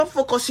Stop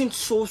focusing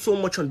so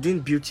much on doing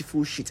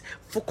beautiful shit.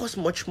 Focus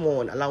much more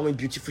on allowing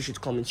beautiful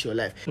shit come into your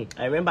life.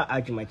 I remember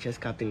arguing my chess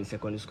captain in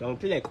secondary school. I would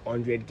play like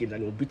 100 games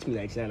and he'll beat me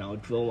 99 and I'll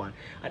draw one.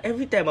 And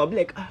every time I'll be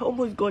like, I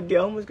almost got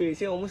there, He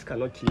say, almost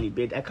cannot kill it,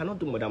 but I cannot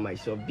do more than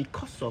myself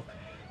because of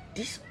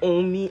this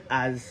only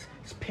has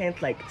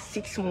spent like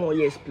 6 more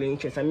years playing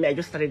chess. I mean, I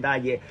just started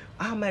that year.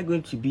 How am I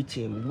going to beat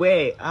him?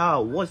 Where?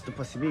 How? What's the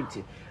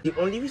possibility? The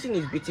only reason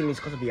he's beating me is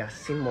because he has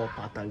seen more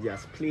patterns. He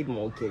has played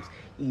more games.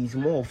 He's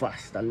more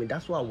vast than me.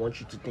 That's what I want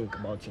you to think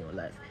about in your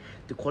life.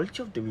 The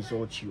quality of the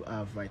results you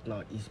have right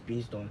now is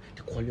based on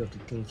the quality of the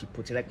things you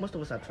put in. Like most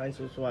of us are trying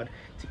so hard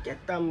to get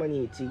that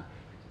money, to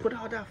put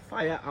out that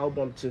fire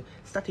album, to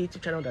start a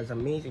YouTube channel that's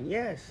amazing.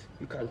 Yes,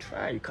 you can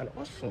try, you can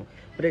also,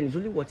 but then it's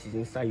only what is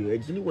inside you.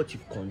 It's only what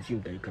you've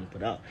consumed that you can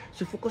put out.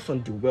 So focus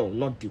on the well,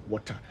 not the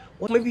water.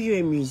 Or maybe you're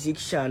a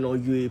musician, or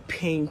you're a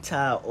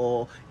painter,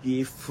 or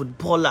you're a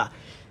footballer.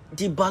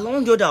 The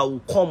Ballon d'Or that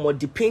will come, or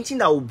the painting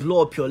that will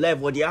blow up your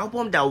life, or the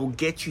album that will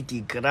get you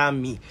the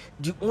Grammy,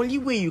 the only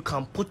way you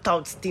can put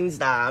out things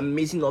that are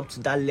amazing up to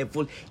that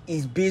level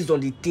is based on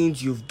the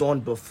things you've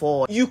done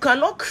before. You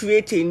cannot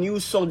create a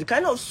new song. The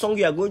kind of song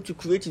you are going to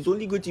create is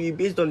only going to be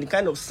based on the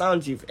kind of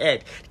sounds you've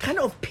heard. The kind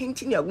of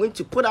painting you are going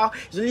to put out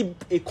is only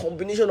a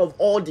combination of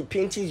all the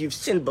paintings you've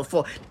seen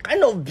before. The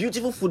kind of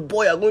beautiful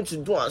football you are going to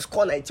do and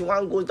score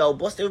 91 goals that will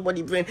bust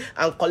everybody's brain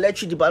and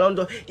collect you the Ballon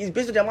d'Or is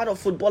based on the amount of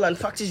football and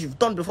practice you've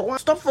done before.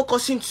 Stop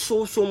focusing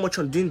so much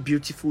on doing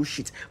beautiful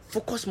shit.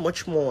 Focus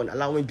much more on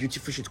allowing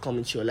beautiful shit come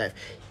into your life.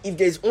 If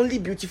there's only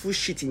beautiful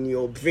shit in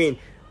your brain,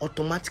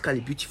 automatically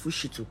beautiful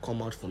shit will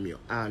come out from your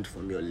hand,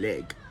 from your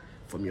leg,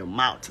 from your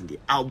mouth, in the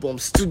album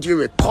studio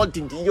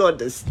recording. Do you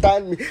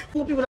understand me?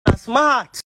 More people are smart.